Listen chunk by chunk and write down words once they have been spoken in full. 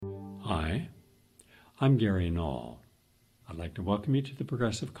Hi, I'm Gary Null. I'd like to welcome you to the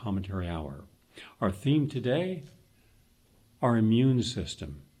Progressive Commentary Hour. Our theme today, our immune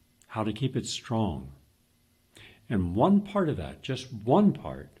system, how to keep it strong. And one part of that, just one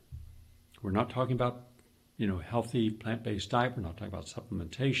part, we're not talking about, healthy plant-based diet, we're not talking about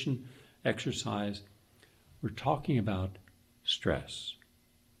supplementation, exercise. We're talking about stress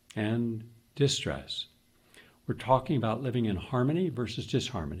and distress. We're talking about living in harmony versus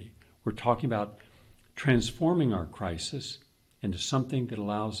disharmony. We're talking about transforming our crisis into something that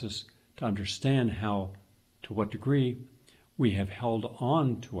allows us to understand how, to what degree, we have held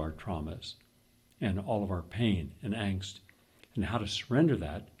on to our traumas and all of our pain and angst, and how to surrender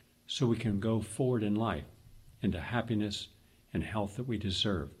that so we can go forward in life into happiness and health that we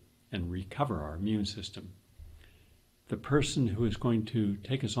deserve and recover our immune system. The person who is going to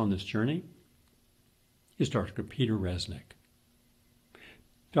take us on this journey is Dr. Peter Resnick.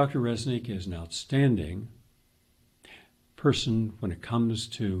 Dr. Resnick is an outstanding person when it comes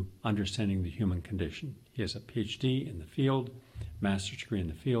to understanding the human condition. He has a PhD in the field, master's degree in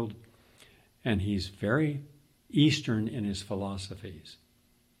the field, and he's very Eastern in his philosophies.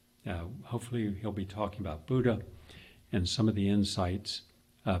 Hopefully he'll be talking about Buddha and some of the insights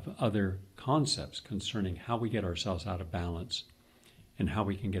of other concepts concerning how we get ourselves out of balance and how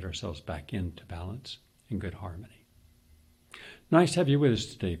we can get ourselves back into balance and good harmony. Nice to have you with us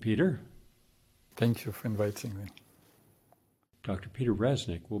today, Peter. Thank you for inviting me. Dr. Peter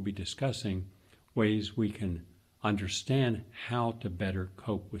Resnick will be discussing ways we can understand how to better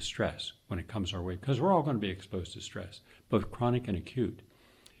cope with stress when it comes our way, because we're all going to be exposed to stress, both chronic and acute.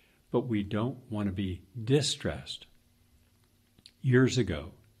 But we don't want to be distressed. Years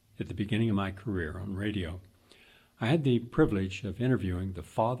ago, at the beginning of my career on radio, I had the privilege of interviewing the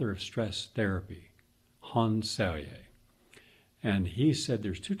father of stress therapy, Hans Selye. And he said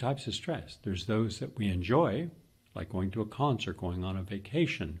there's two types of stress. There's those that we enjoy, like going to a concert, going on a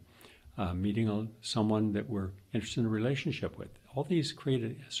vacation, meeting someone that we're interested in a relationship with. All these create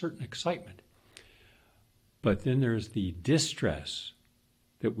a certain excitement. But then there's the distress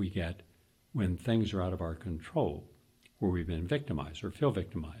that we get when things are out of our control, where we've been victimized or feel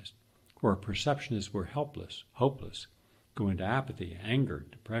victimized, where our perception is we're helpless, hopeless, go into apathy, anger,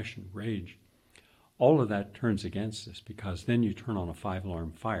 depression, rage. All of that turns against us because then you turn on a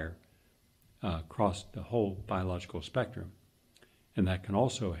 5-alarm fire across the whole biological spectrum. And that can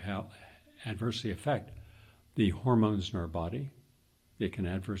also adversely affect the hormones in our body. It can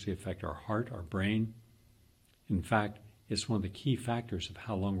adversely affect our heart, our brain. In fact, it's one of the key factors of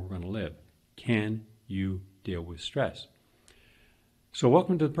how long we're going to live. Can you deal with stress? So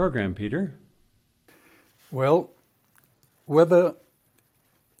welcome to the program, Peter. Well, whether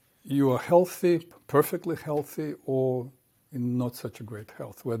you are healthy, perfectly healthy, or in not such a great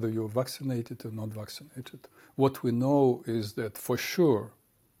health, whether you're vaccinated or not vaccinated, what we know is that for sure,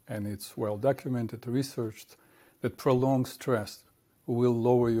 and it's well documented, researched, that prolonged stress will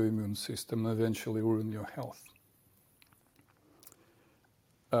lower your immune system and eventually ruin your health.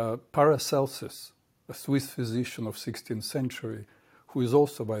 Paracelsus, a Swiss physician of 16th century, who is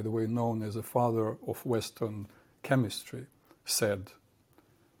also, by the way, known as the father of Western chemistry, said,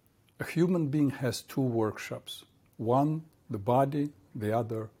 a human being has two workshops, one, the body, the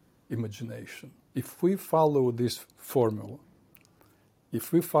other, imagination. If we follow this formula,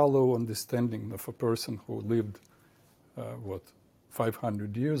 if we follow understanding of a person who lived,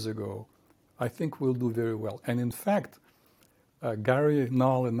 500 years ago, I think we'll do very well. And in fact, Gary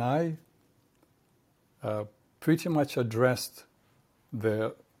Null and I pretty much addressed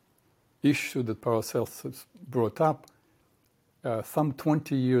the issue that Paracelsus brought up some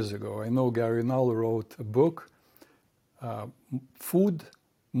 20 years ago. I know Gary Null wrote a book, Food,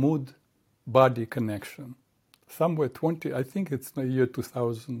 Mood, Body Connection. Somewhere I think it's the year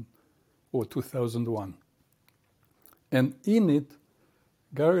 2000 or 2001. And in it,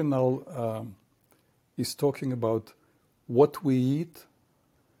 Gary Null is talking about what we eat,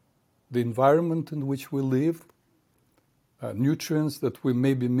 the environment in which we live, nutrients that we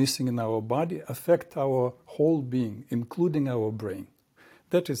may be missing in our body affect our whole being, including our brain.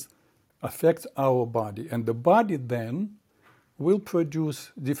 That is, affects our body. And the body then will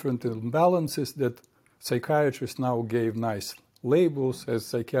produce different imbalances that psychiatrists now gave nice labels as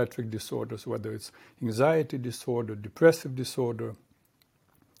psychiatric disorders, whether it's anxiety disorder, depressive disorder,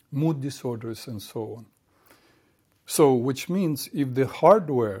 mood disorders, and so on. So, which means if the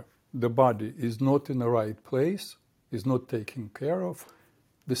hardware, the body, is not in the right place, is not taken care of,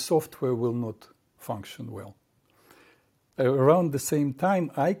 the software will not function well. Around the same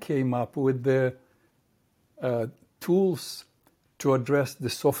time, I came up with the tools to address the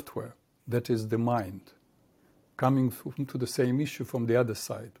software. that is the mind, coming to the same issue from the other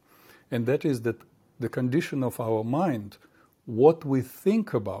side. And that is that the condition of our mind, what we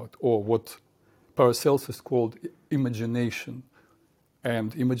think about, or what Paracelsus called imagination.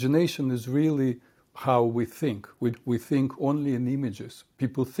 And imagination is really how we think. We think only in images.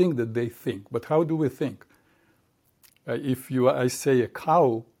 People think that they think, but how do we think? I say a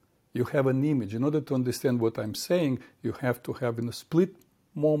cow, you have an image. In order to understand what I'm saying, you have to have in a split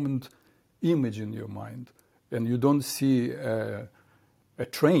moment image in your mind. And you don't see a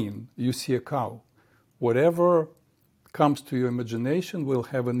train, you see a cow. Whatever comes to your imagination will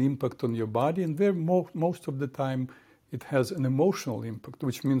have an impact on your body, and most of the time it has an emotional impact,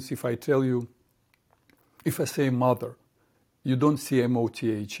 which means if I say mother, you don't see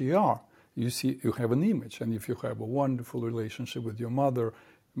M-O-T-H-E-R, you have an image. And if you have a wonderful relationship with your mother,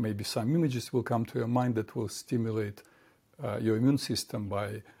 maybe some images will come to your mind that will stimulate your immune system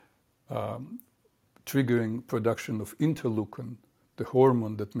by triggering production of interleukin, the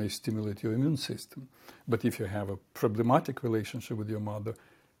hormone that may stimulate your immune system. But if you have a problematic relationship with your mother,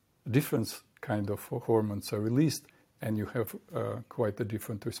 different kind of hormones are released, and you have quite a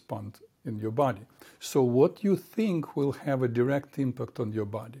different response in your body. So what you think will have a direct impact on your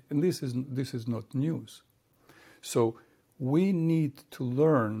body. And this is not news. So we need to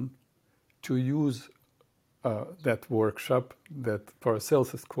learn to use that workshop that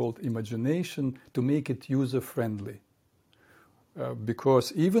Paracelsus called imagination to make it user-friendly.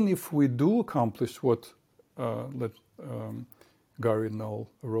 Because even if we do accomplish what Gary Null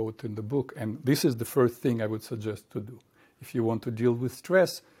wrote in the book, and this is the first thing I would suggest to do. If you want to deal with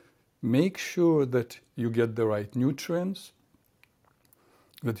stress, make sure that you get the right nutrients,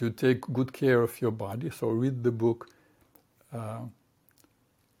 that you take good care of your body. So read the book,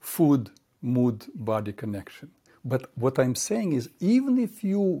 Food, Mood, Body Connection. But what I'm saying is, even if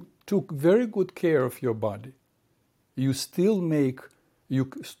you took very good care of your body, you still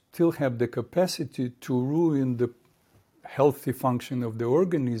have the capacity to ruin the healthy function of the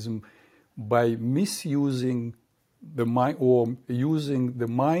organism by misusing the mind, or using the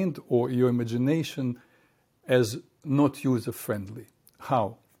mind or your imagination as not user-friendly.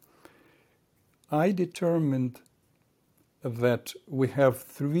 How? I determined that we have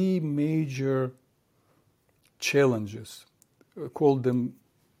three major challenges, call them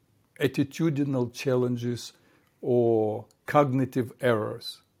attitudinal challenges or cognitive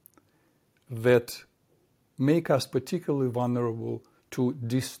errors, that make us particularly vulnerable to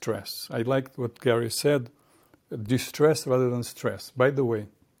distress. I liked what Gary said, distress rather than stress. By the way,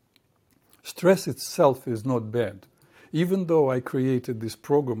 stress itself is not bad. Even though I created this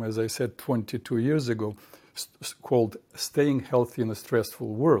program, as I said, 22 years ago, called Staying Healthy in a Stressful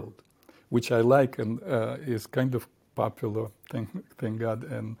World, which I like and is kind of popular, thank God,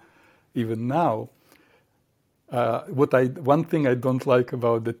 and even now. One thing I don't like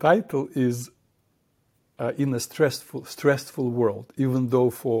about the title is in a stressful world, even though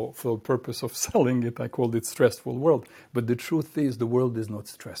for the purpose of selling it, I called it Stressful World. But the truth is, the world is not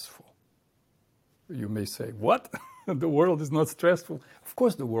stressful. You may say, what? The world is not stressful? Of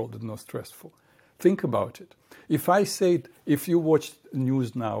course the world is not stressful. Think about it. If you watch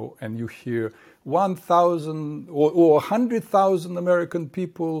news now and you hear 1,000 or 100,000 American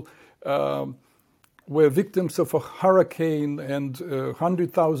people were victims of a hurricane and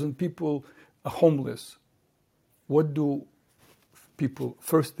 100,000 people are homeless, what do people,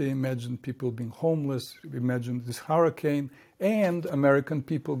 first they imagine people being homeless, imagine this hurricane, and American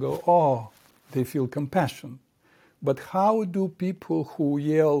people go, oh, they feel compassion. But how do people who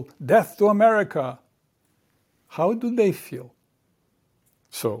yell, death to America, how do they feel?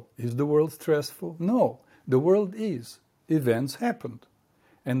 So, is the world stressful? No, the world is. Events happened.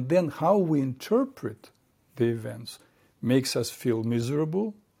 And then how we interpret the events makes us feel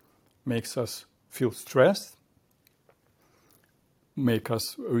miserable, makes us feel stressed, make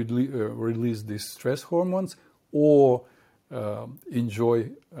us release these stress hormones, or enjoy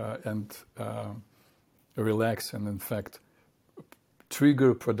and relax, and in fact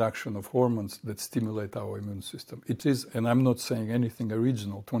trigger production of hormones that stimulate our immune system. It is, and I'm not saying anything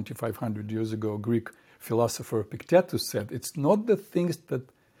original, 2,500 years ago, Greek philosopher Epictetus said, it's not the things that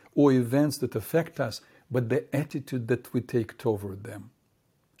or events that affect us, but the attitude that we take toward them.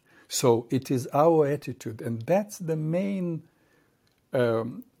 So it is our attitude, and that's the main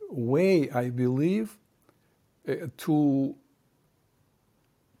way, I believe, to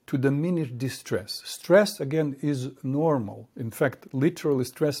diminish distress. Stress, again, is normal. In fact, literally,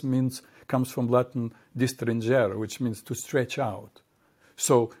 stress comes from Latin distringere, which means to stretch out.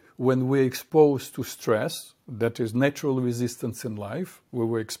 So when we're exposed to stress, that is natural resistance in life, we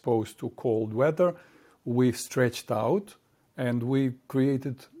were exposed to cold weather, we stretched out and we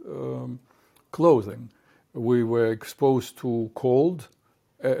created clothing. We were exposed to cold,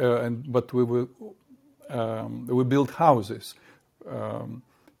 but we built houses.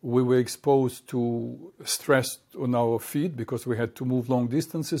 We were exposed to stress on our feet because we had to move long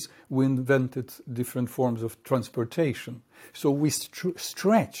distances. We invented different forms of transportation. So we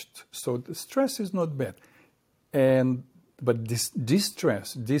stretched. So the stress is not bad. But this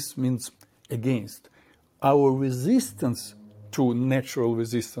distress, this means against. Our resistance to natural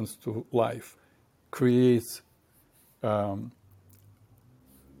resistance to life creates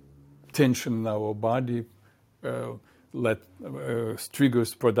tension in our body,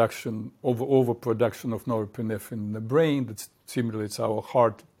 triggers production, overproduction of norepinephrine in the brain that stimulates our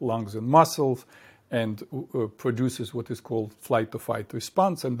heart, lungs, and muscles, and produces what is called flight-to-fight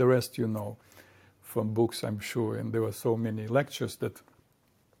response. And the rest you know from books, I'm sure. And there were so many lectures that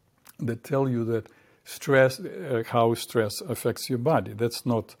tell you that stress, how stress affects your body. That's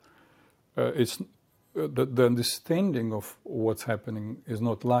not. The understanding of what's happening is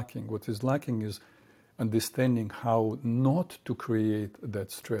not lacking. What is lacking is understanding how not to create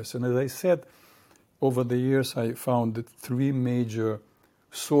that stress. And as I said, over the years I found that 3 major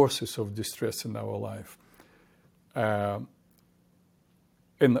sources of distress in our life. And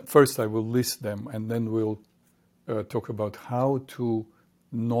first I will list them, and then we'll talk about how to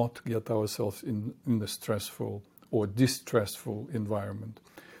not get ourselves in a stressful or distressful environment.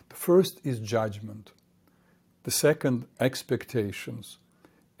 The first is judgment. The second, expectations.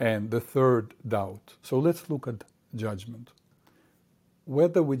 And the third, doubt. So let's look at judgment.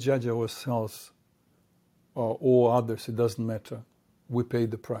 Whether we judge ourselves or others, it doesn't matter. We pay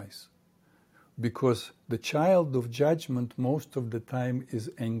the price. Because the child of judgment most of the time is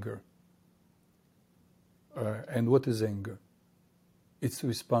anger. And what is anger? It's a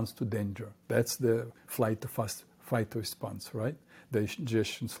response to danger. That's the fight response, right? The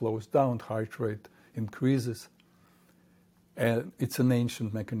digestion slows down, heart rate increases. And it's an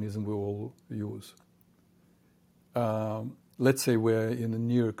ancient mechanism we all use. Let's say we're in a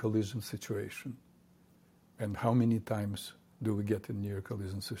near collision situation. And how many times do we get in near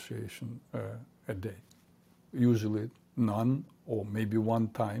collision situation a day? Usually none, or maybe one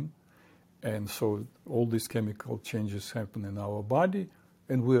time. And so all these chemical changes happen in our body,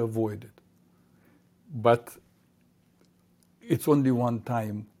 and we avoid it. But it's only one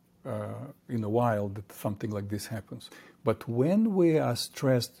time in a while that something like this happens. But when we are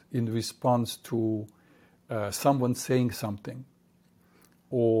stressed in response to someone saying something,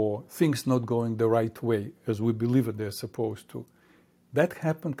 or things not going the right way as we believe it they're supposed to, that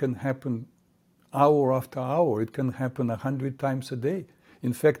can happen hour after hour. It can happen 100 times a day.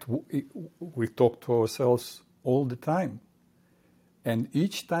 In fact, we talk to ourselves all the time. And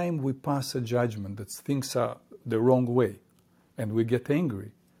each time we pass a judgment that things are the wrong way, and we get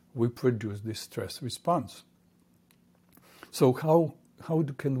angry, we produce this stress response. So how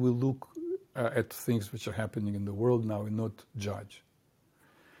can we look at things which are happening in the world now and not judge?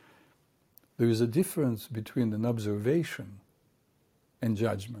 There is a difference between an observation and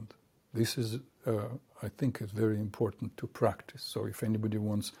judgment. This is, I think, is very important to practice. So if anybody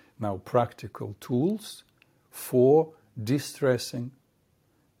wants now practical tools for distressing,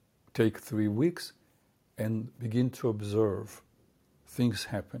 take 3 weeks and begin to observe things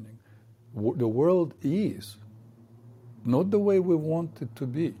happening. The world is not the way we want it to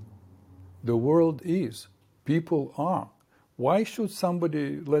be. The world is. People are. Why should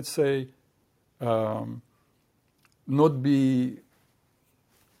somebody, let's say, not be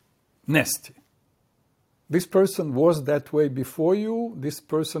nasty? This person was that way before you, this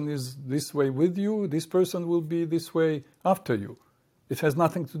person is this way with you, this person will be this way after you. It has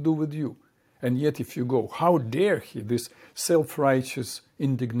nothing to do with you. And yet if you go, how dare he, this self-righteous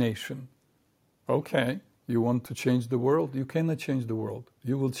indignation. Okay, you want to change the world? You cannot change the world.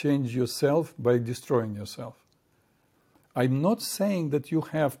 You will change yourself by destroying yourself. I'm not saying that you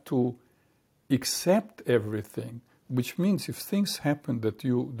have to accept everything, which means if things happen that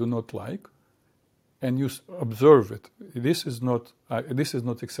you do not like, and you observe it, this is not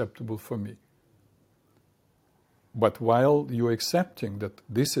acceptable for me. But while you're accepting that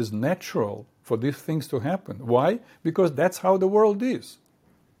this is natural for these things to happen, why? Because that's how the world is.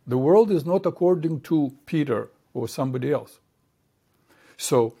 The world is not according to Peter or somebody else.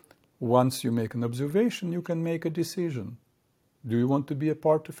 So once you make an observation, you can make a decision. Do you want to be a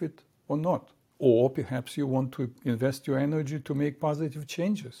part of it or not? Or perhaps you want to invest your energy to make positive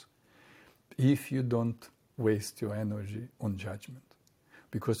changes. If you don't waste your energy on judgment.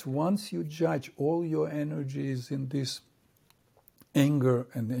 Because once you judge, all your energy is in this anger,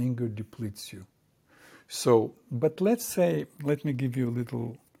 and the anger depletes you. So, but let me give you a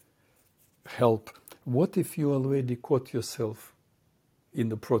little help. What if you already caught yourself in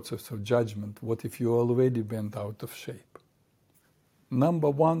the process of judgment? What if you already went out of shape? Number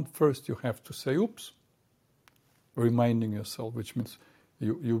one, first you have to say, oops, reminding yourself, which means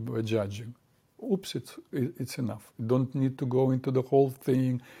you were judging. Oops, it's enough. You don't need to go into the whole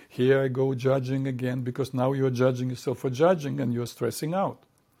thing. Here I go judging again, because now you're judging yourself for judging and you're stressing out.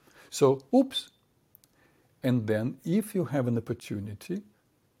 So, oops. And then, if you have an opportunity,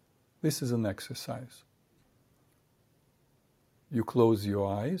 this is an exercise. You close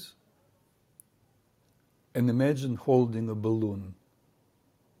your eyes and imagine holding a balloon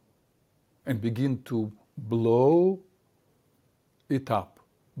and begin to blow it up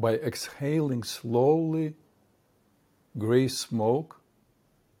by exhaling slowly gray smoke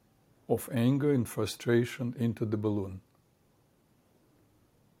of anger and frustration into the balloon.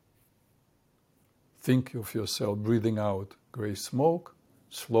 Think of yourself breathing out gray smoke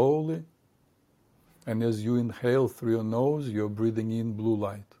slowly, and as you inhale through your nose, you're breathing in blue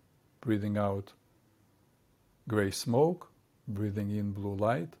light. Breathing out gray smoke, breathing in blue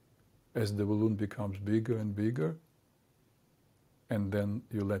light. As the balloon becomes bigger and bigger, and then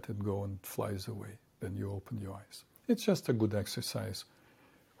you let it go and it flies away. Then you open your eyes. It's just a good exercise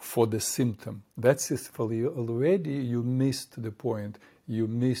for the symptom. That's for you already. You missed the point. You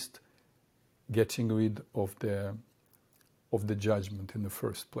missed getting rid of the judgment in the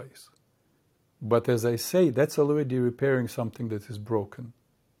first place. But as I say, that's already repairing something that is broken.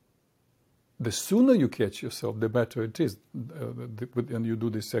 The sooner you catch yourself, the better it is. And you do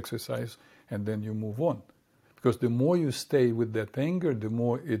this exercise and then you move on. Because the more you stay with that anger, the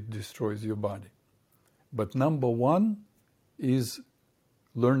more it destroys your body. But number one is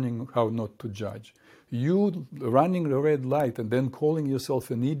learning how not to judge. You running the red light and then calling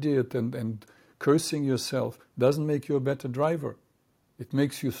yourself an idiot and cursing yourself doesn't make you a better driver. It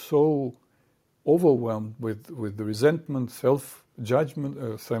makes you so overwhelmed with the resentment,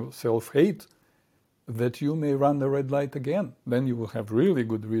 self-judgment, self-hate, that you may run the red light again. Then you will have really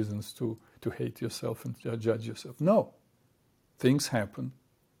good reasons to hate yourself and judge yourself. No. Things happen.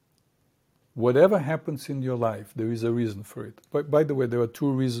 Whatever happens in your life, there is a reason for it. But by the way, there are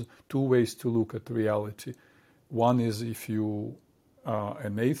two ways to look at reality. One is if you are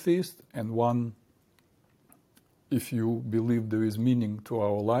an atheist, and one, if you believe there is meaning to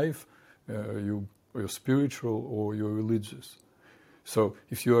our life, you're spiritual or you're religious. So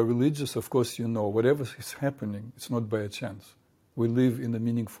if you are religious, of course you know whatever is happening, it's not by a chance. We live in a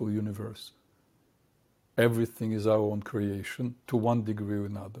meaningful universe. Everything is our own creation to one degree or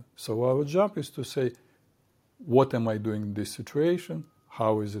another. So our job is to say, what am I doing in this situation?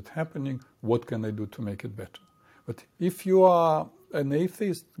 How is it happening? What can I do to make it better? But if you are an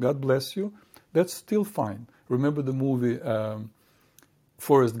atheist, God bless you, that's still fine. Remember the movie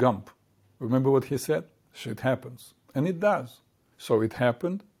Forrest Gump? Remember what he said? Shit happens. And it does. So it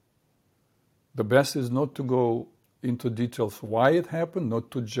happened. The best is not to go into details why it happened, not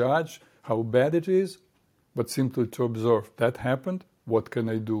to judge how bad it is, but simply to observe that happened. What can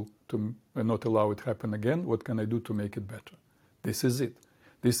I do to not allow it to happen again? What can I do to make it better? This is it.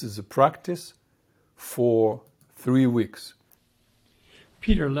 This is a practice for 3 weeks.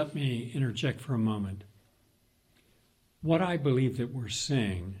 Peter, let me interject for a moment. What I believe that we're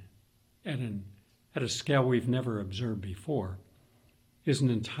seeing at a scale we've never observed before is an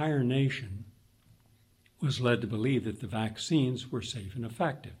entire nation was led to believe that the vaccines were safe and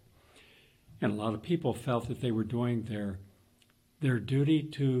effective. And a lot of people felt that they were doing their duty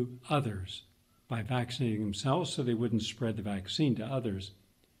to others by vaccinating themselves so they wouldn't spread the vaccine to others,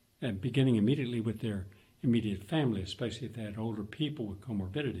 and beginning immediately with their immediate family, especially if they had older people with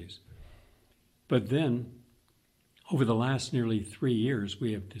comorbidities. But then, over the last nearly 3 years,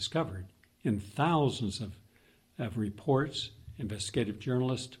 we have discovered in thousands of reports, investigative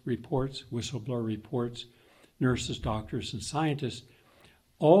journalist reports, whistleblower reports, nurses, doctors, and scientists,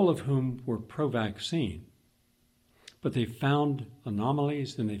 all of whom were pro-vaccine. But they found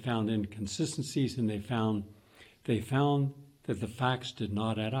anomalies, and they found inconsistencies, and they found that the facts did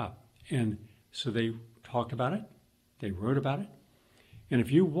not add up. And so they talked about it, they wrote about it. And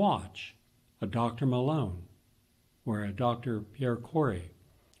if you watch a Dr. Malone, or a Dr. Pierre Corey,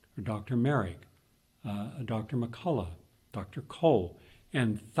 or Dr. Merrick, a Dr. McCullough, Dr. Cole,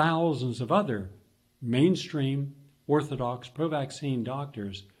 and thousands of other mainstream orthodox pro-vaccine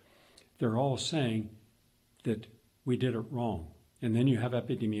doctors, they're all saying that we did it wrong. And then you have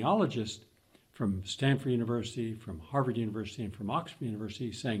epidemiologists from Stanford University, from Harvard University, and from Oxford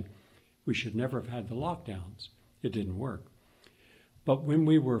University saying we should never have had the lockdowns. It didn't work. But when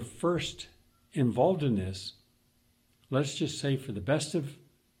we were first involved in this, let's just say for the best of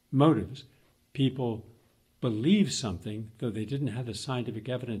motives, people believed something, though they didn't have the scientific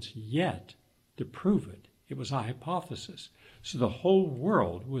evidence yet to prove it. It was a hypothesis. So the whole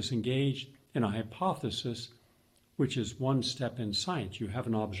world was engaged in a hypothesis, which is one step in science. You have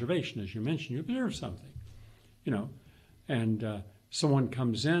an observation, as you mentioned, you observe something, and someone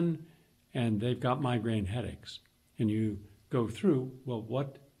comes in and they've got migraine headaches, and you go through, well,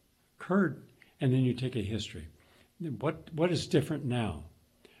 what occurred? And then you take a history. What is different now?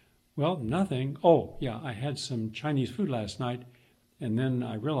 Well, nothing. Oh, yeah, I had some Chinese food last night, and then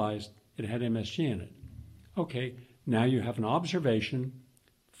I realized it had MSG in it. Okay, now you have an observation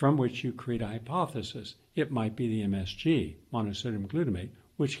from which you create a hypothesis. It might be the MSG, monosodium glutamate,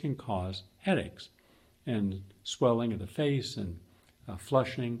 which can cause headaches and swelling of the face and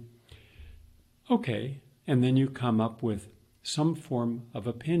flushing. Okay, and then you come up with some form of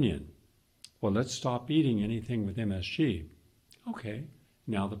opinion. Well, let's stop eating anything with MSG. Okay,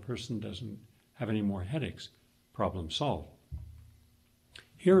 now the person doesn't have any more headaches. Problem solved.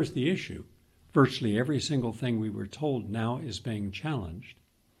 Here is the issue. Virtually every single thing we were told now is being challenged.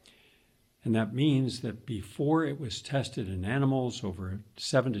 And that means that before it was tested in animals over a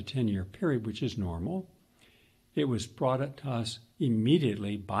 7 to 10 year period, which is normal, it was brought to us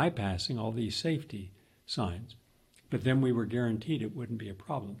immediately, bypassing all these safety signs. But then we were guaranteed it wouldn't be a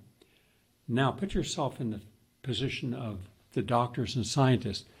problem. Now put yourself in the position of the doctors and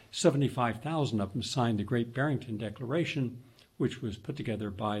scientists. 75,000 of them signed the Great Barrington Declaration, which was put together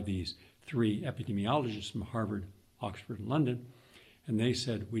by these 3 epidemiologists from Harvard, Oxford, and London. And they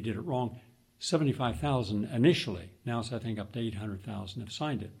said, we did it wrong. 75,000 initially. Now it's, I think, up to 800,000 have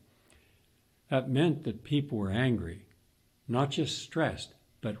signed it. That meant that people were angry, not just stressed,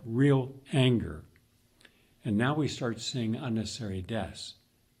 but real anger. And now we start seeing unnecessary deaths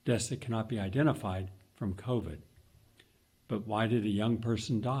that cannot be identified from COVID. But why did a young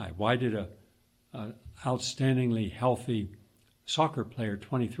person die? Why did a outstandingly healthy soccer player,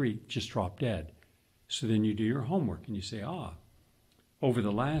 23, just drop dead? So then you do your homework and you say, over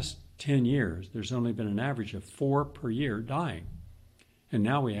the last 10 years, there's only been an average of 4 per year dying. And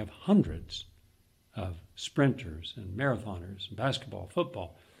now we have hundreds of sprinters and marathoners, and basketball,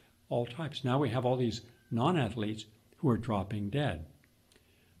 football, all types. Now we have all these non-athletes who are dropping dead.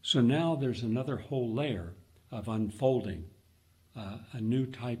 So now there's another whole layer of unfolding, a new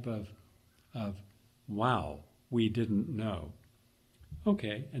type of wow, we didn't know.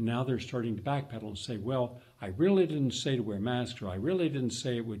 Okay, and now they're starting to backpedal and say, well, I really didn't say to wear masks, or I really didn't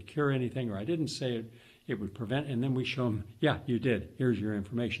say it would cure anything, or I didn't say it would prevent, and then we show them, yeah, you did, here's your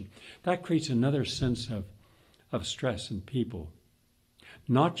information. That creates another sense of stress in people.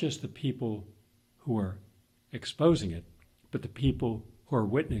 Not just the people who are exposing it, but the people who are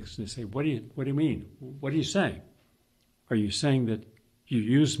witnessing and say, what do you mean? What are you saying? Are you saying that you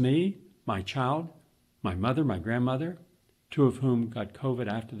used me, my child, my mother, my grandmother, 2 of whom got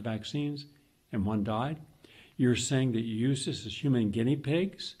COVID after the vaccines, and 1 died? You're saying that you used us as human guinea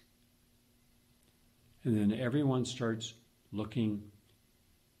pigs? And then everyone starts looking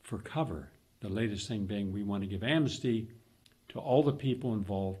for cover. The latest thing being, we want to give amnesty to all the people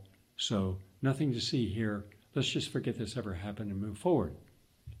involved, so nothing to see here. Let's just forget this ever happened and move forward.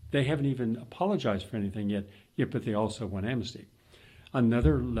 They haven't even apologized for anything yet, but they also want amnesty.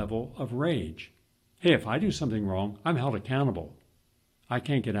 Another level of rage. Hey, if I do something wrong, I'm held accountable. I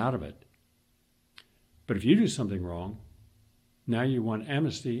can't get out of it. But if you do something wrong, now you want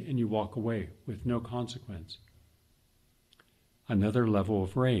amnesty and you walk away with no consequence. Another level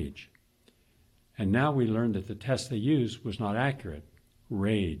of rage. And now we learned that the test they used was not accurate.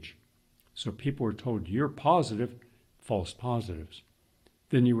 Rage. So people were told, you're positive, false positives.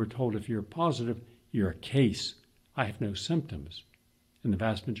 Then you were told, if you're positive, you're a case. I have no symptoms. And the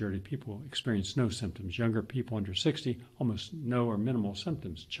vast majority of people experience no symptoms. Younger people under 60, almost no or minimal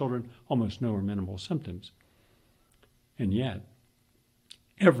symptoms. Children, almost no or minimal symptoms. And yet,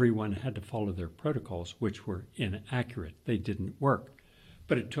 everyone had to follow their protocols, which were inaccurate. They didn't work.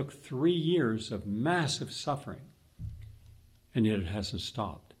 But it took 3 years of massive suffering, and yet it hasn't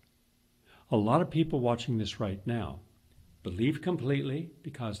stopped. A lot of people watching this right now believe completely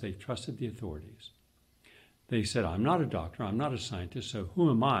because they've trusted the authorities. They said, I'm not a doctor, I'm not a scientist, so who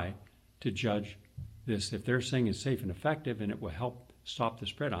am I to judge this? If they're saying it's safe and effective and it will help stop the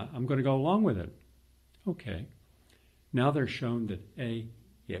spread, I'm going to go along with it. Okay. Now they're shown that A,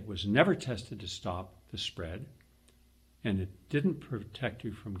 it was never tested to stop the spread, and it didn't protect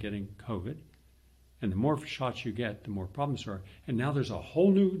you from getting COVID. And the more shots you get, the more problems there are. And now there's a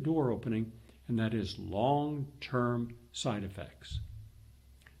whole new door opening, and that is long-term side effects.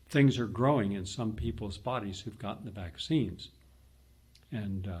 Things are growing in some people's bodies who've gotten the vaccines.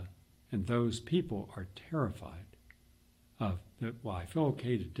 And those people are terrified of, well, I feel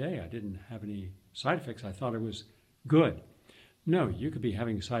okay today. I didn't have any side effects. I thought it was good. No, you could be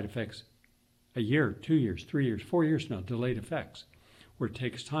having side effects a year, 2 years, 3 years, 4 years from now, delayed effects, where it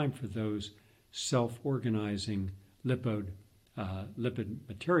takes time for those self-organizing lipid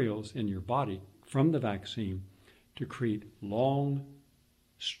materials in your body from the vaccine to create long,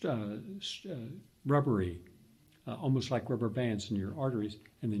 rubbery, almost like rubber bands in your arteries,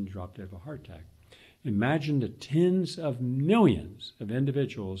 and then you drop dead of a heart attack. Imagine the tens of millions of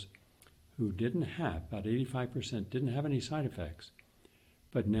individuals who didn't have, about 85% didn't have any side effects,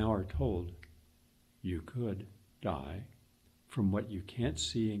 but now are told you could die from what you can't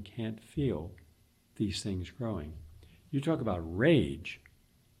see and can't feel, these things growing. You talk about rage,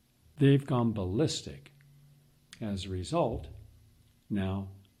 they've gone ballistic. As a result, now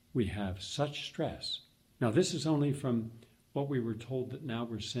we have such stress. Now this is only from what we were told that now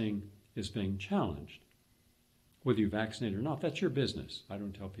we're seeing is being challenged. Whether you vaccinate or not, that's your business. I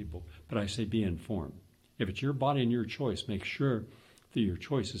don't tell people, but I say be informed. If it's your body and your choice, make sure that your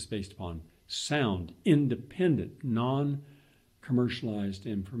choice is based upon sound, independent, non-commercialized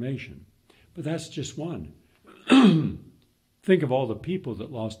information. But that's just one. Think of all the people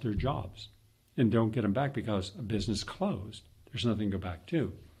that lost their jobs and don't get them back because a business closed. There's nothing to go back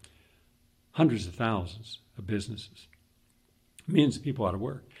to. Hundreds of thousands of businesses. Millions of people out of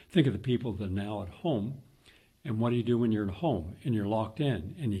work. Think of the people that are now at home, and what do you do when you're at home and you're locked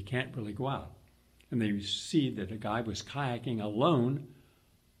in and you can't really go out? And they see that a guy was kayaking alone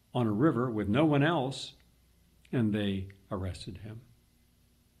on a river with no one else, and they arrested him.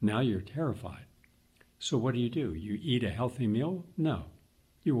 Now you're terrified. So what do? You eat a healthy meal? No.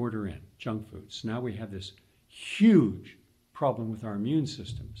 You order in junk foods. Now we have this huge problem with our immune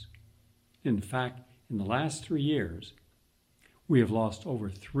systems. In fact, in the last 3 years, we have lost over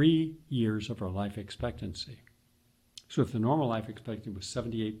 3 years of our life expectancy. So if the normal life expectancy was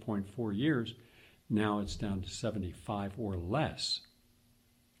 78.4 years, now it's down to 75 or less.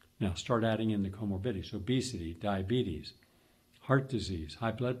 Now start adding in the comorbidities, obesity, diabetes, heart disease,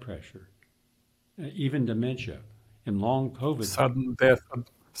 high blood pressure, even dementia, and long COVID.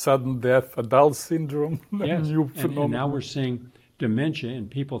 Sudden death, adult syndrome, yes. New phenomenon. And now we're seeing dementia in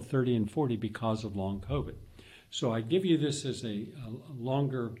people 30 and 40 because of long COVID. So I give you this as a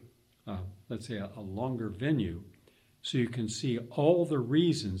longer, let's say a longer venue, so you can see all the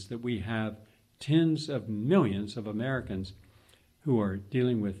reasons that we have tens of millions of Americans who are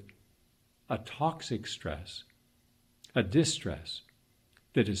dealing with a toxic stress, a distress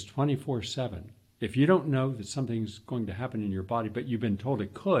that is 24/7. If you don't know that something's going to happen in your body, but you've been told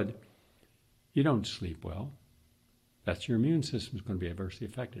it could, you don't sleep well. That's your immune system is going to be adversely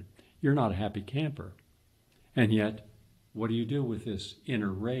affected. You're not a happy camper. And yet, what do you do with this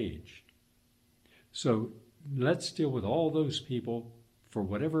inner rage? So let's deal with all those people for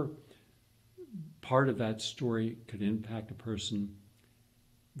whatever part of that story could impact a person.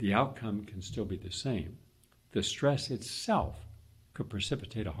 The outcome can still be the same. The stress itself could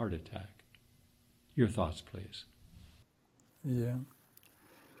precipitate a heart attack. Your thoughts, please. Yeah.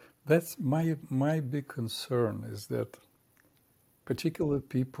 That's my big concern is that particular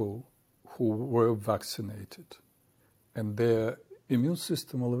people who were vaccinated and their immune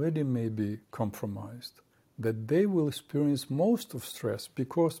system already may be compromised, that they will experience most of stress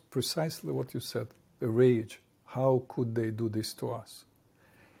because precisely what you said, the rage, how could they do this to us?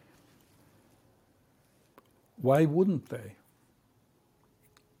 Why wouldn't they?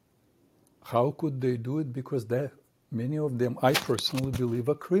 How could they do it? Because many of them, I personally believe,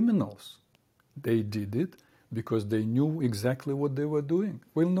 are criminals. They did it because they knew exactly what they were doing.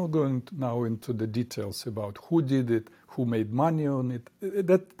 We're not going now into the details about who did it, who made money on it.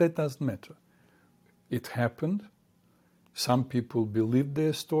 That doesn't matter. It happened. Some people believed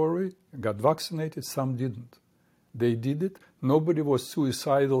their story, got vaccinated, some didn't. They did it. Nobody was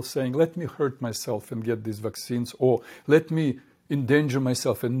suicidal saying, let me hurt myself and get these vaccines, or let me endanger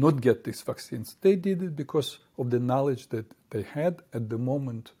myself and not get these vaccines. They did it because of the knowledge that they had at the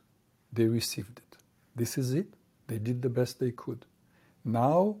moment they received it. This is it. They did the best they could.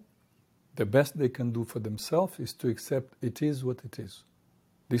 Now, the best they can do for themselves is to accept it is what it is.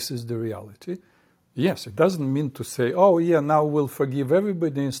 This is the reality. Yes, it doesn't mean to say, oh yeah, now we'll forgive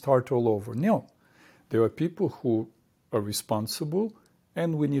everybody and start all over. No. There are people who are responsible,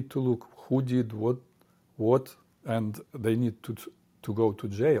 and we need to look who did what, and they need to to go to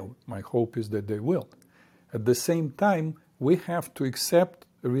jail. My hope is that they will. At the same time, we have to accept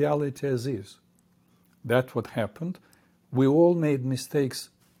reality as is. That's what happened. We all made mistakes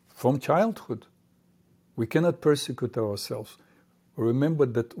from childhood. We cannot persecute ourselves. Remember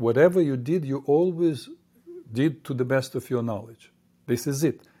that whatever you did, you always did to the best of your knowledge. This is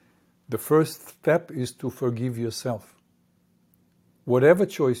it. The first step is to forgive yourself. Whatever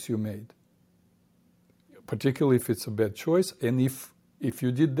choice you made, particularly if it's a bad choice, and if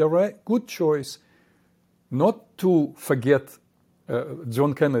you did the right, good choice, not to forget.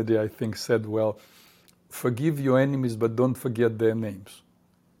 John Kennedy, I think, said, well, forgive your enemies, but don't forget their names.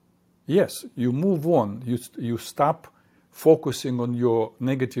 Yes, you move on. You stop focusing on your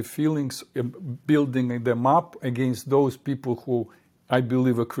negative feelings, building them up against those people who I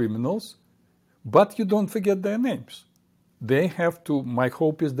believe are criminals, but you don't forget their names. They have to, my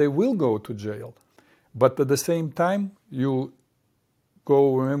hope is they will go to jail. But at the same time, you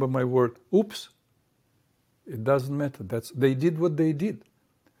go, remember my word, oops. It doesn't matter. They did what they did.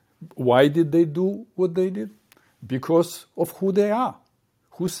 Why did they do what they did? Because of who they are.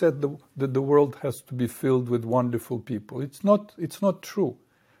 Who said that the world has to be filled with wonderful people? It's not true.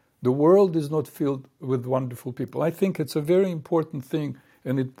 The world is not filled with wonderful people. I think it's a very important thing,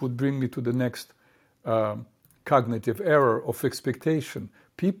 and it would bring me to the next cognitive error of expectation.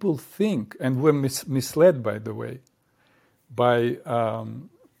 People think, and we're misled, by the way, by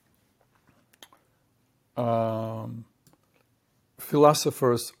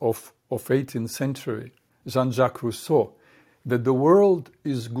philosophers of 18th century, Jean-Jacques Rousseau, that the world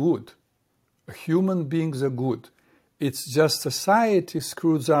is good, human beings are good. It's just society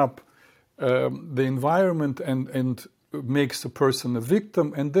screws up the environment and makes a person a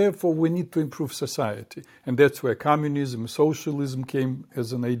victim, and therefore we need to improve society. And that's where communism, socialism came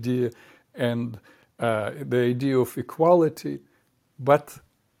as an idea, and the idea of equality. But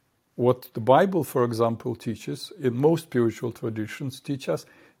what the Bible, for example, teaches, in most spiritual traditions, teach us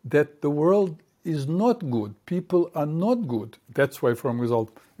that the world is not good. People are not good. That's why, for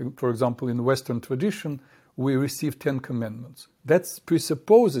example, in Western tradition, we receive 10 commandments. That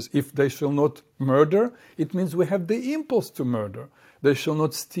presupposes, if they shall not murder, it means we have the impulse to murder. They shall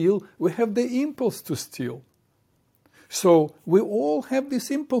not steal, we have the impulse to steal. So we all have these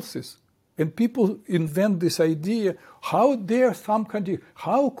impulses. And people invent this idea, how dare some country,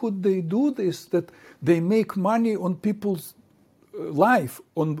 how could they do this, that they make money on people's life,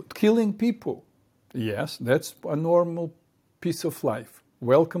 on killing people? Yes, that's a normal piece of life.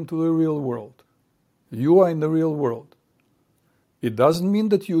 Welcome to the real world. You are in the real world. It doesn't mean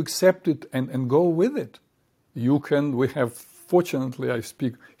that you accept it and go with it. We have, fortunately, I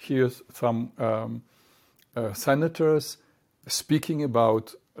speak here some senators speaking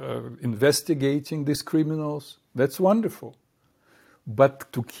about investigating these criminals. That's wonderful.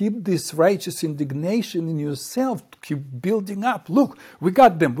 But to keep this righteous indignation in yourself, to keep building up, look, we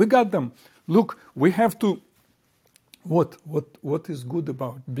got them. Look, we have to... What is good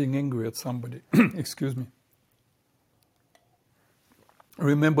about being angry at somebody? Excuse me.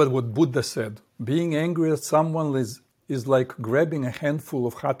 Remember what Buddha said. Being angry at someone is like grabbing a handful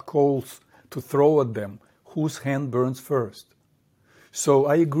of hot coals to throw at them. Whose hand burns first? So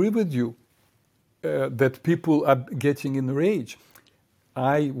I agree with you that people are getting enraged.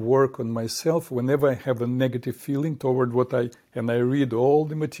 I work on myself whenever I have a negative feeling toward and I read all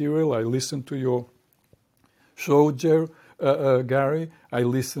the material, I listen to your show, Gary, I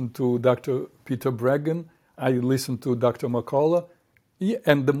listen to Dr. Peter Breggin, I listen to Dr. McCullough,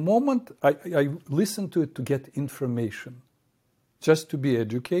 and the moment I listen to it to get information, just to be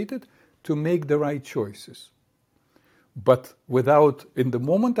educated, to make the right choices. But in the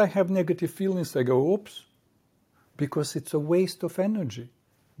moment I have negative feelings, I go, oops, because it's a waste of energy.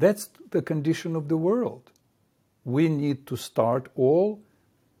 That's the condition of the world. We need to start all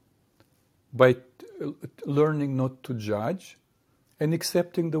by learning not to judge and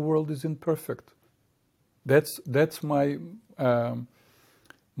accepting the world is imperfect. That's my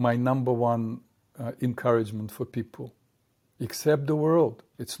number one encouragement for people. Accept the world.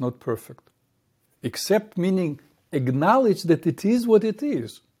 It's not perfect. Accept meaning acknowledge that it is what it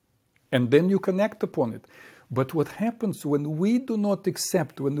is, and then you connect upon it. But what happens when we do not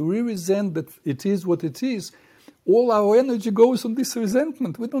accept, when we resent that it is what it is, all our energy goes on this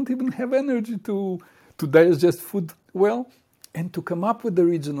resentment. We don't even have energy to digest food well and to come up with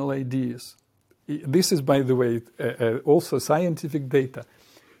original ideas. This is, by the way, also scientific data.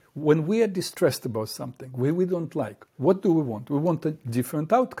 When we are distressed about something we don't like, what do we want? We want a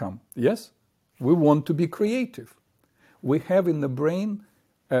different outcome, yes? We want to be creative. We have in the brain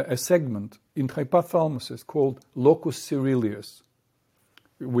a segment in hypothalamus called locus coeruleus.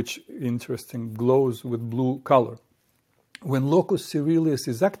 which, interesting, glows with blue color. When locus coeruleus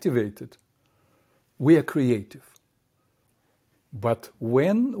is activated, we are creative. But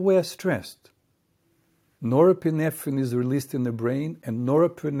when we're stressed, norepinephrine is released in the brain, and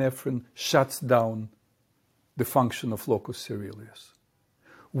norepinephrine shuts down the function of locus coeruleus,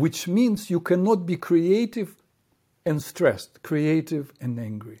 which means you cannot be creative and stressed, creative and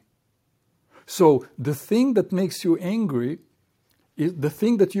angry. So the thing that makes you angry is the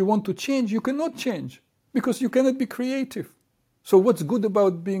thing that you want to change, you cannot change because you cannot be creative. So what's good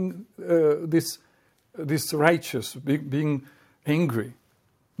about being this righteous, being angry?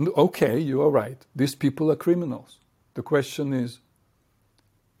 Okay, you are right. These people are criminals. The question is,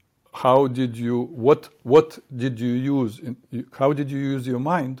 what did you use? How did you use your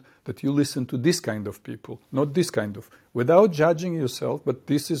mind that you listen to this kind of people, not this kind of, without judging yourself? But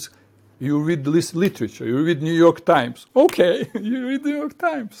this is, you read this literature, you read New York Times. Okay, you read New York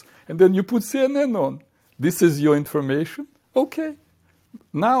Times, and then you put CNN on. This is your information. Okay,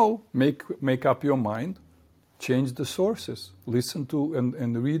 now make up your mind. Change the sources, listen to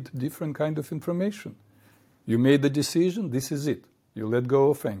and read different kind of information. You made the decision, this is it. You let go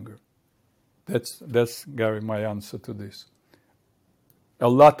of anger. That's Gary, my answer to this. A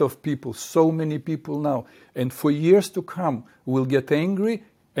lot of people, so many people now, and for years to come, will get angry,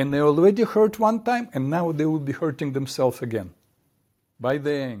 and they already hurt one time, and now they will be hurting themselves again by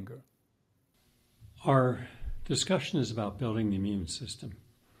their anger. Our discussion is about building the immune system,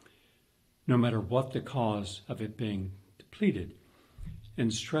 no matter what the cause of it being depleted.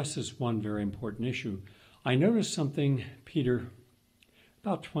 And stress is one very important issue. I noticed something, Peter,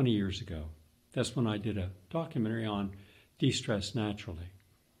 about 20 years ago. That's when I did a documentary on de-stress naturally.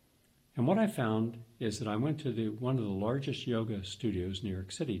 And what I found is that I went to one of the largest yoga studios in New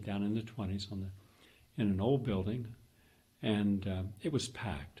York City, down in the 20s, in an old building, and it was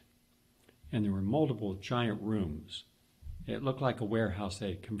packed. And there were multiple giant rooms. It looked like a warehouse they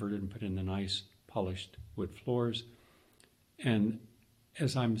had converted and put in the nice polished wood floors. And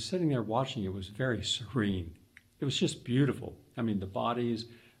as I'm sitting there watching, it was very serene. It was just beautiful. I mean, the bodies,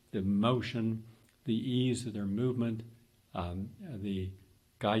 the motion, the ease of their movement, the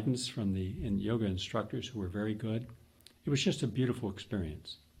guidance from the yoga instructors who were very good. It was just a beautiful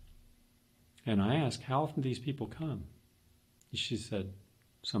experience. And I asked, how often do these people come? And she said,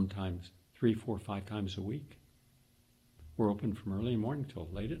 sometimes 3, 4, 5 times a week. We're open from early morning till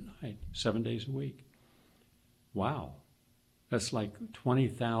late at night, 7 days a week. Wow. That's like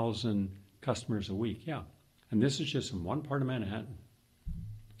 20,000 customers a week. Yeah. And this is just in one part of Manhattan.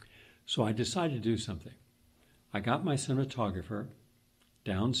 So I decided to do something. I got my cinematographer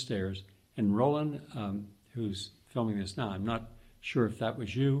downstairs, and Roland, who's filming this now, I'm not sure if that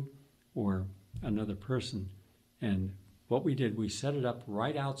was you or another person. And what we did, we set it up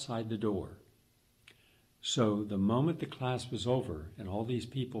right outside the door. So the moment the class was over and all these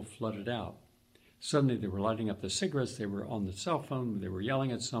people flooded out, suddenly they were lighting up the cigarettes, they were on the cell phone, they were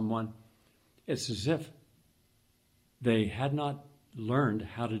yelling at someone. It's as if they had not learned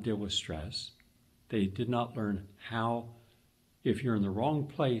how to deal with stress. They did not learn how, if you're in the wrong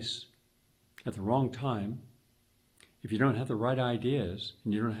place at the wrong time, if you don't have the right ideas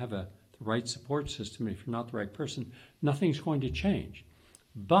and you don't have the right support system, if you're not the right person, nothing's going to change.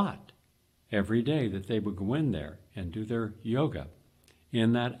 But every day that they would go in there and do their yoga,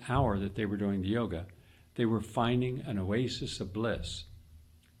 in that hour that they were doing the yoga, they were finding an oasis of bliss.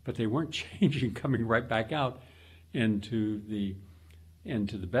 But they weren't changing, coming right back out into the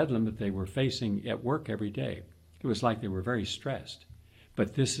bedlam that they were facing at work every day. It was like they were very stressed.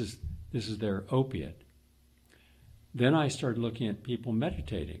 But this is their opiate. Then I started looking at people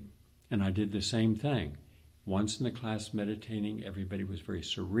meditating, and I did the same thing. Once in the class meditating, everybody was very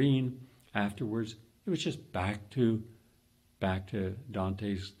serene. Afterwards, it was just back to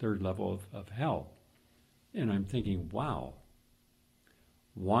Dante's third level of hell. And I'm thinking, wow,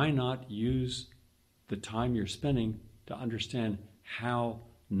 why not use the time you're spending to understand how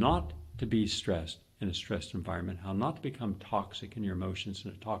not to be stressed in a stressed environment, how not to become toxic in your emotions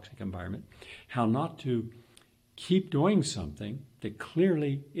in a toxic environment, how not to keep doing something that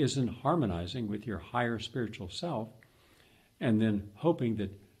clearly isn't harmonizing with your higher spiritual self, and then hoping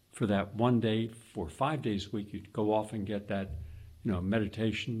that for that one day, for 5 days a week, you'd go off and get that,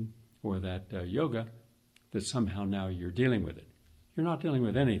 meditation or that yoga, that somehow now you're dealing with it. You're not dealing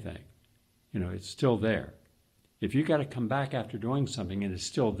with anything. It's still there. If you got to come back after doing something and it's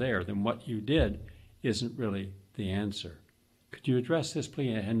still there, then what you did isn't really the answer. Could you address this,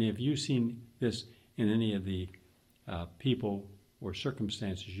 please? And have you seen this in any of the people or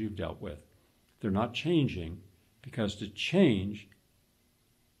circumstances you've dealt with? They're not changing because to change,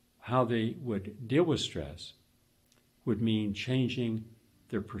 how they would deal with stress would mean changing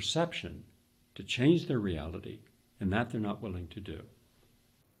their perception to change their reality, and that they're not willing to do.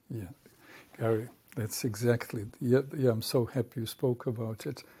 Yeah, Gary, that's exactly, yeah, I'm so happy you spoke about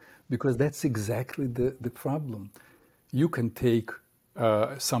it, because that's exactly the problem. You can take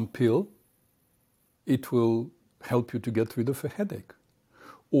some pill, it will help you to get rid of a headache.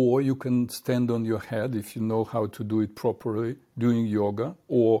 Or you can stand on your head if you know how to do it properly, doing yoga,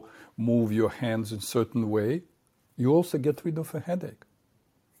 or move your hands in a certain way. You also get rid of a headache.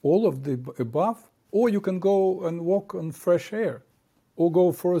 All of the above. Or you can go and walk on fresh air, or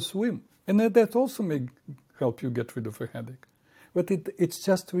go for a swim. And that also may help you get rid of a headache. But it's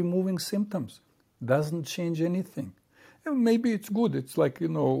just removing symptoms. Doesn't change anything. And maybe it's good. It's like,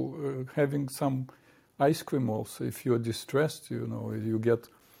 having some ice cream also. If you're distressed, you get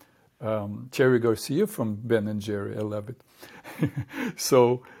Cherry Garcia from Ben and Jerry. I love it.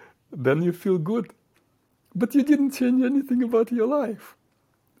 So then you feel good. But you didn't change anything about your life.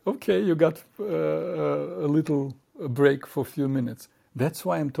 Okay, you got a little break for a few minutes. That's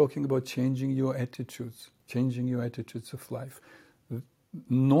why I'm talking about changing your attitudes of life.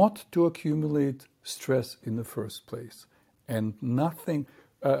 Not to accumulate stress in the first place. And nothing,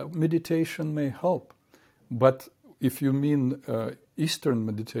 meditation may help. But if you mean Eastern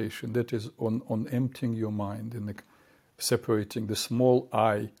meditation, that is on emptying your mind and separating the small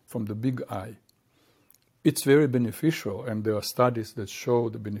I from the big I, it's very beneficial, and there are studies that show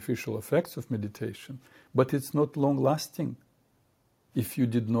the beneficial effects of meditation, but it's not long-lasting if you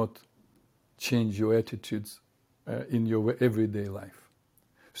did not change your attitudes in your everyday life.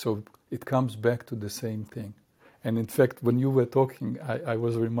 So it comes back to the same thing. And in fact, when you were talking, I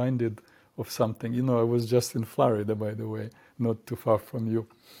was reminded of something. I was just in Florida, by the way, not too far from you.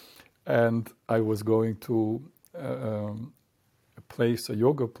 And I was going to a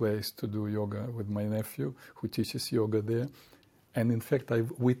yoga place, to do yoga with my nephew, who teaches yoga there. And in fact, I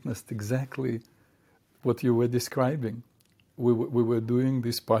witnessed exactly what you were describing. We were doing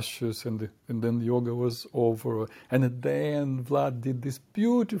these postures, and then yoga was over. And at the end, Vlad did this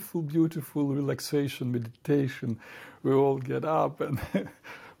beautiful, beautiful relaxation meditation. We all get up and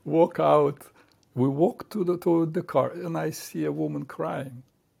walk out. We walk toward the car, and I see a woman crying.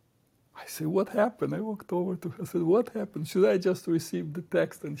 I said, what happened? I walked over to her. I said, what happened? Should I just receive the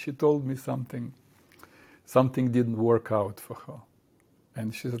text? And she told me something. Something didn't work out for her.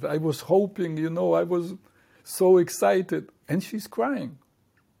 And she said, I was hoping, I was so excited. And she's crying.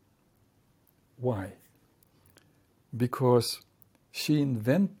 Why? Because she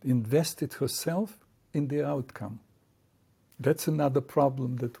invested herself in the outcome. That's another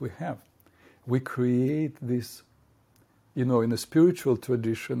problem that we have. We create this, in a spiritual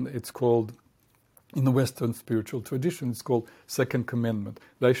tradition, it's called, in the Western spiritual tradition, it's called Second Commandment.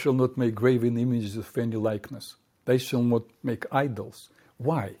 Thou shalt not make graven images of any likeness. Thou shalt not make idols.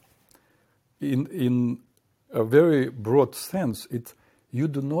 Why? In a very broad sense, you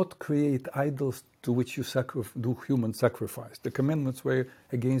do not create idols to which you do human sacrifice. The commandments were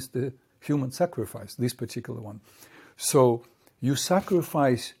against the human sacrifice, this particular one. So you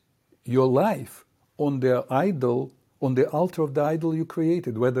sacrifice your life on the idol, on the altar of the idol you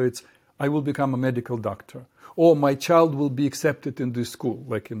created, whether it's, I will become a medical doctor, or my child will be accepted in this school,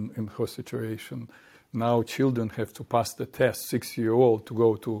 like in her situation. Now children have to pass the test, 6-year-old, to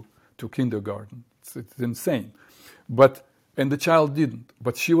go to kindergarten. It's insane. And the child didn't.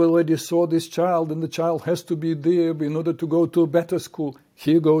 But she already saw this child, and the child has to be there in order to go to a better school.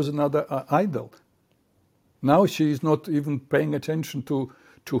 Here goes another idol. Now she is not even paying attention to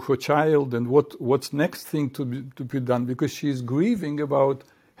her child and what's next thing to be done, because she is grieving about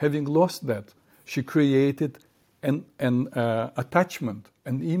having lost that. She created an attachment,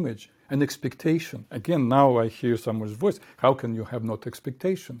 an image, an expectation. Again, now I hear someone's voice. How can you have not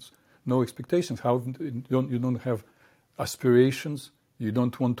expectations? No expectations. How you don't have aspirations? You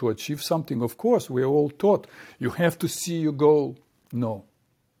don't want to achieve something? Of course, we are all taught you have to see your goal. No.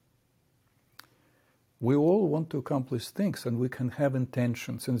 We all want to accomplish things, and we can have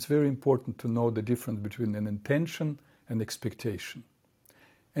intentions. And it's very important to know the difference between an intention and expectation.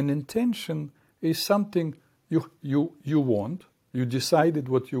 An intention is something you want, you decided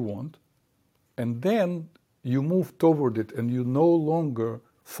what you want, and then you move toward it, and you no longer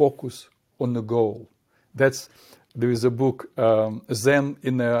focus on the goal. There is a book, Zen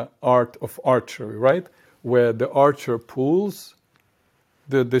in the Art of Archery, right? Where the archer pulls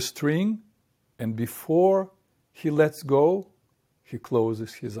the string, and before he lets go, he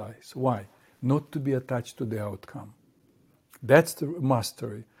closes his eyes. Why? Not to be attached to the outcome. That's the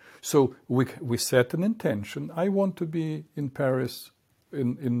mastery. So we set an intention. I want to be in Paris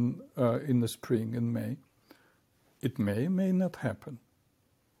in the spring, in May. It may not happen.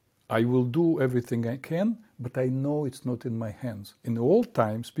 I will do everything I can, but I know it's not in my hands. In old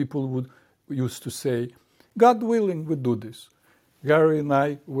times, people used to say, God willing, we do this. Gary and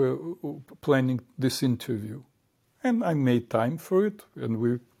I were planning this interview, and I made time for it, and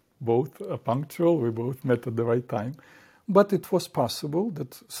we both are punctual, we both met at the right time. But it was possible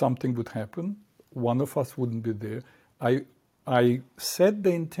that something would happen, one of us wouldn't be there. I set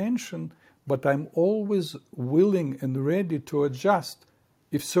the intention, but I'm always willing and ready to adjust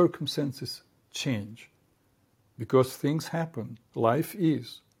if circumstances change. Because things happen, life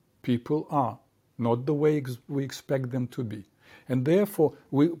is, people are, not the way we expect them to be. And therefore,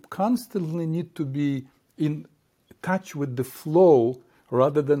 we constantly need to be in touch with the flow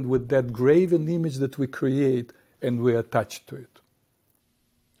rather than with that graven image that we create and we attach to it.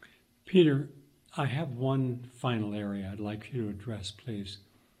 Peter, I have one final area I'd like you to address, please,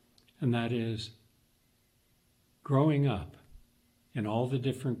 and that is growing up in all the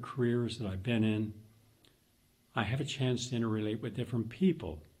different careers that I've been in, I have a chance to interrelate with different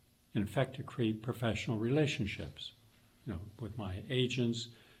people, in effect to create professional relationships, with my agents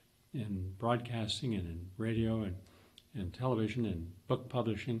in broadcasting and in radio and television and book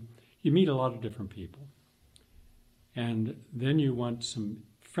publishing. You meet a lot of different people. And then you want some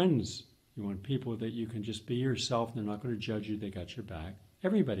friends. You want people that you can just be yourself. They're not going to judge you. They got your back.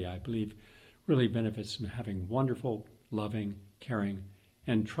 Everybody, I believe, really benefits from having wonderful, loving, caring,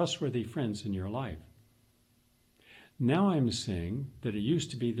 and trustworthy friends in your life. Now I'm seeing that it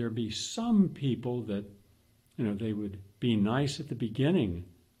used to be there'd be some people that, they would be nice at the beginning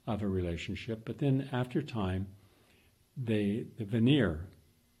of a relationship, but then after time, the veneer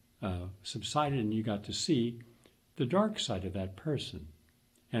subsided and you got to see the dark side of that person.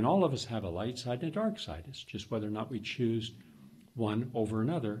 And all of us have a light side and a dark side. It's just whether or not we choose one over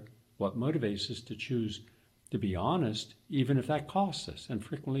another, what motivates us to choose to be honest, even if that costs us. And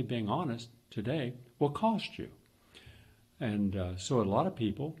frequently being honest today will cost you. And so a lot of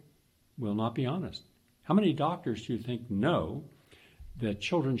people will not be honest. How many doctors do you think know that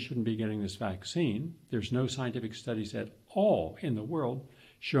children shouldn't be getting this vaccine? There's no scientific studies at all in the world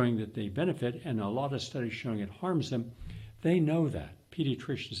showing that they benefit, and a lot of studies showing it harms them. They know that,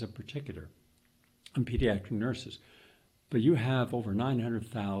 pediatricians in particular, and pediatric nurses. But you have over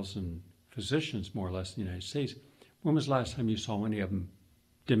 900,000 physicians, more or less, in the United States. When was the last time you saw any of them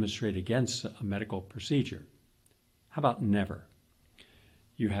demonstrate against a medical procedure? How about never?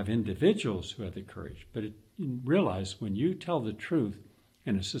 You have individuals who have the courage, but realize when you tell the truth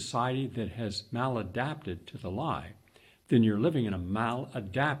in a society that has maladapted to the lie, then you're living in a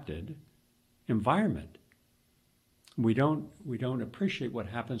maladapted environment. We don't appreciate what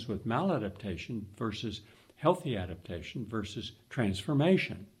happens with maladaptation versus healthy adaptation versus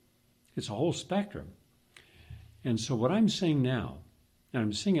transformation. It's a whole spectrum. And so what I'm seeing now, and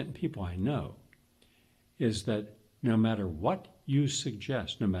I'm seeing it in people I know, is that no matter what you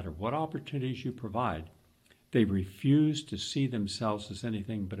suggest, no matter what opportunities you provide, they refuse to see themselves as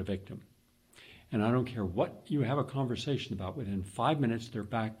anything but a victim. And I don't care what you have a conversation about, within 5 minutes they're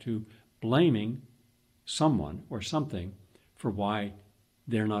back to blaming someone or something for why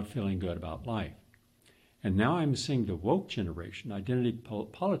they're not feeling good about life. And now I'm seeing the woke generation, identity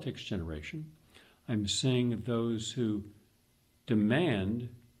politics generation. I'm seeing those who demand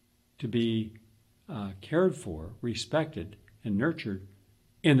to be cared for, respected, and nurtured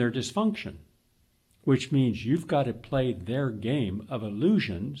in their dysfunction, which means you've got to play their game of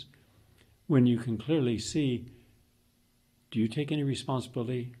illusions when you can clearly see, do you take any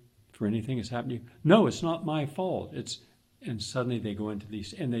responsibility for anything that's happened to you? No, it's not my fault. And suddenly they go into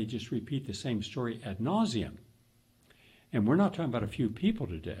these, and they just repeat the same story ad nauseum. And we're not talking about a few people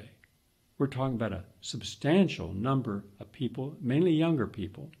today. We're talking about a substantial number of people, mainly younger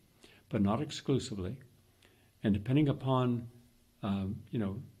people, but not exclusively. And depending upon,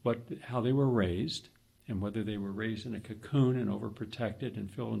 how they were raised, and whether they were raised in a cocoon and overprotected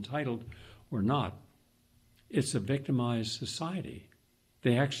and feel entitled or not, it's a victimized society.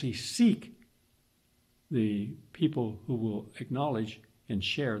 They actually seek the people who will acknowledge and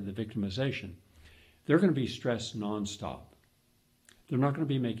share the victimization. They're going to be stressed nonstop. They're not going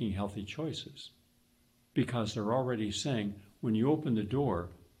to be making healthy choices because they're already saying, when you open the door,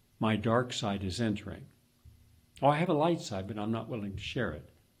 my dark side is entering. Oh, I have a light side, but I'm not willing to share it.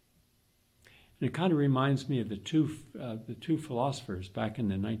 And it kind of reminds me of the two philosophers back in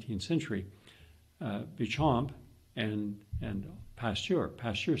the 19th century, Béchamp and Pasteur.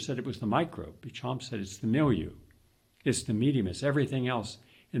 Pasteur said it was the microbe. Béchamp said it's the milieu. It's the medium. It's everything else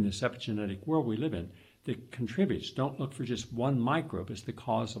in this epigenetic world we live in that contributes. Don't look for just one microbe as the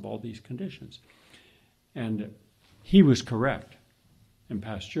cause of all these conditions. And he was correct, and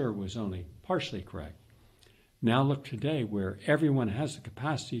Pasteur was only partially correct. Now look today, where everyone has the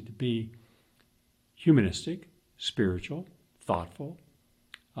capacity to be humanistic, spiritual, thoughtful,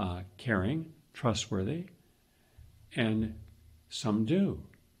 caring, trustworthy, and some do.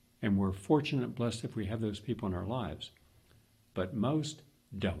 And we're fortunate and blessed if we have those people in our lives. But most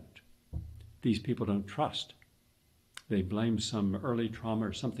don't. These people don't trust. They blame some early trauma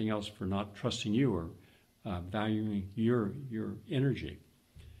or something else for not trusting you or valuing your energy.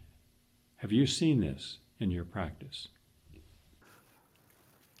 Have you seen this in your practice?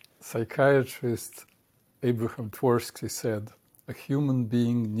 Psychiatrist Abraham Tversky said, a human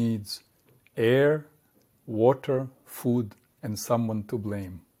being needs air, water, food, and someone to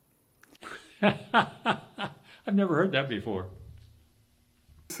blame. I've never heard that before.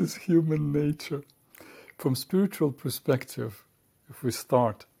 This is human nature. From spiritual perspective, if we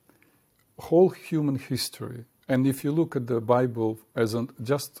start, whole human history, and if you look at the Bible as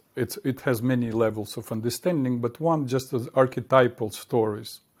it has many levels of understanding, but one just as archetypal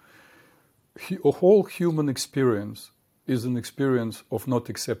stories. A whole human experience is an experience of not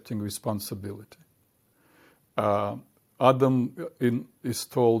accepting responsibility. Adam is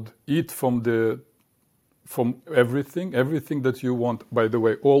told, eat from everything that you want. By the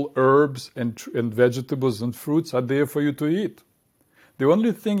way, all herbs and vegetables and fruits are there for you to eat. The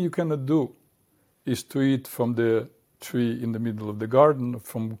only thing you cannot do is to eat from the tree in the middle of the garden,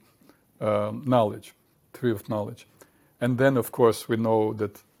 from knowledge, tree of knowledge. And then, of course, we know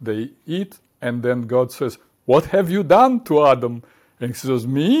that they eat, and then God says, what have you done to Adam? And he says,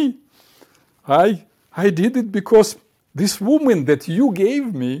 me? I did it because this woman that you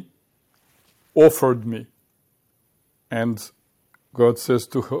gave me offered me. And God says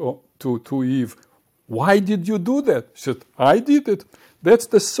to Eve, why did you do that? She said, I did it. That's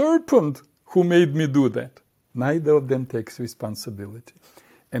the serpent who made me do that. Neither of them takes responsibility.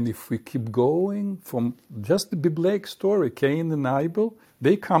 And if we keep going from just the biblical story, Cain and Abel,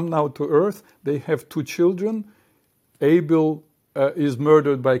 they come now to earth, they have 2 children. Abel is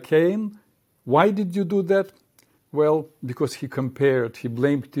murdered by Cain. Why did you do that? Well, because he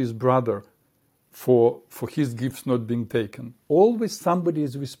blamed his brother for his gifts not being taken. Always somebody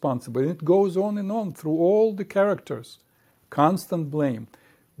is responsible. And it goes on and on through all the characters. Constant blame.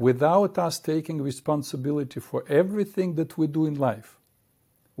 Without us taking responsibility for everything that we do in life,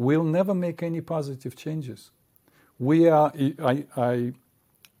 we'll never make any positive changes. We are,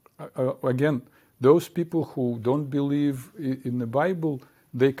 again, those people who don't believe in the Bible,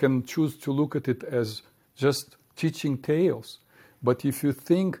 they can choose to look at it as just teaching tales. But if you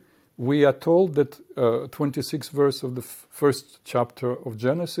think, we are told that 26th verse of the first chapter of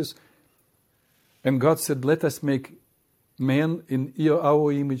Genesis, and God said, let us make man in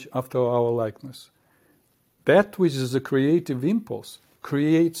our image after our likeness. That which is a creative impulse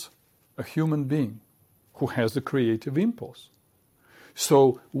creates a human being who has a creative impulse.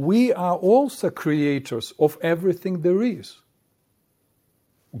 So we are also creators of everything there is,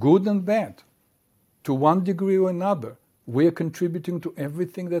 good and bad, to one degree or another. We are contributing to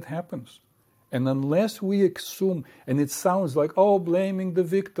everything that happens. And unless we assume, and it sounds like, blaming the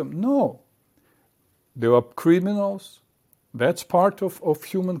victim. No. There are criminals. That's part of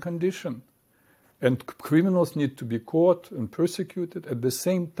human condition. And criminals need to be caught and persecuted. At the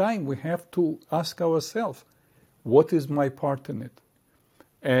same time, we have to ask ourselves, what is my part in it?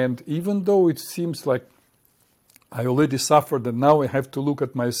 And even though it seems like I already suffered and now I have to look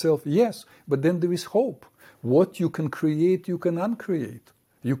at myself, yes, but then there is hope. What you can create, you can uncreate.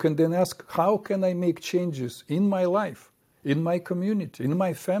 You can then ask, how can I make changes in my life, in my community, in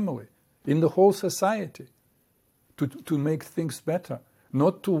my family, in the whole society to make things better?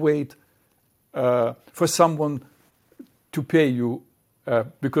 Not to wait for someone to pay you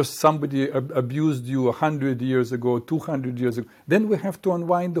because somebody abused you 100 years ago, 200 years ago. Then we have to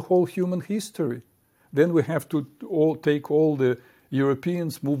unwind the whole human history. Then we have to take all the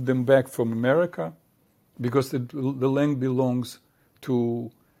Europeans, move them back from America, because the land belongs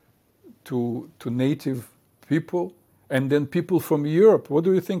to native people. And then people from Europe, what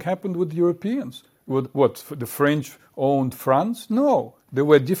do you think happened with Europeans? What, the French owned France? No, there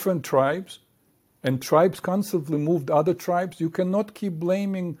were different tribes, and tribes constantly moved other tribes. You cannot keep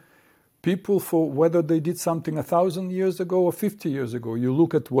blaming people for whether they did something 1,000 years ago or 50 years ago. You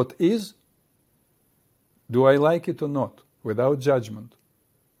look at what is. Do I like it or not? Without judgment.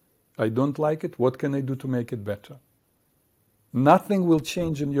 I don't like it. What can I do to make it better? Nothing will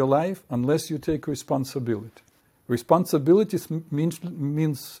change in your life unless you take responsibility. Responsibilities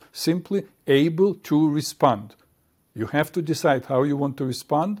means simply able to respond. You have to decide how you want to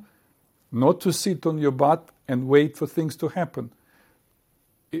respond, not to sit on your butt and wait for things to happen.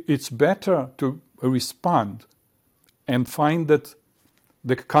 It's better to respond and find that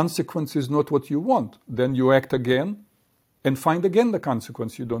the consequence is not what you want. Then you act again and find again the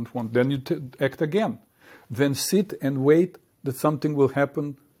consequence you don't want. Then you act again. Then sit and wait that something will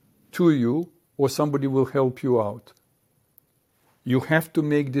happen to you or somebody will help you out. You have to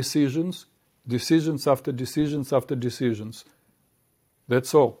make decisions, decisions after decisions after decisions.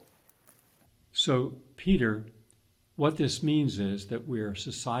 That's all. So, Peter, what this means is that we're a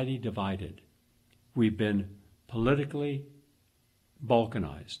society divided. We've been politically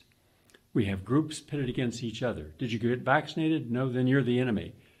balkanized. We have groups pitted against each other. Did you get vaccinated? No, then you're the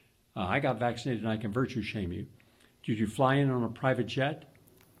enemy. I got vaccinated and I can virtue shame you. Did you fly in on a private jet?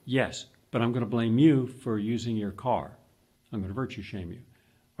 Yes, but I'm going to blame you for using your car. I'm going to virtue shame you.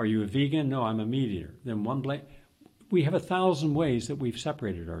 Are you a vegan? No, I'm a meat eater. Then one blame. We have 1,000 ways that we've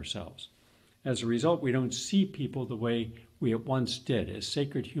separated ourselves. As a result, we don't see people the way we at once did, as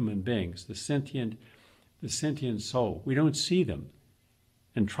sacred human beings, the sentient soul. We don't see them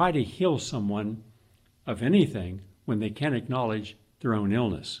and try to heal someone of anything when they can't acknowledge their own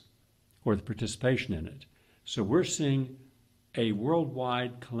illness or the participation in it. So we're seeing a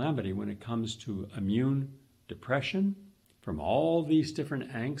worldwide calamity when it comes to immune depression from all these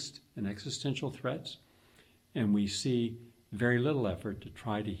different angst and existential threats, and we see very little effort to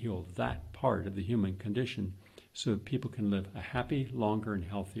try to heal that part of the human condition so that people can live a happy, longer, and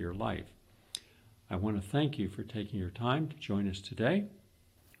healthier life. I want to thank you for taking your time to join us today.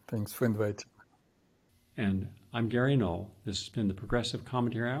 Thanks for inviting. And I'm Gary Null. This has been the Progressive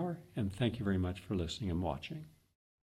Commentary Hour, and thank you very much for listening and watching.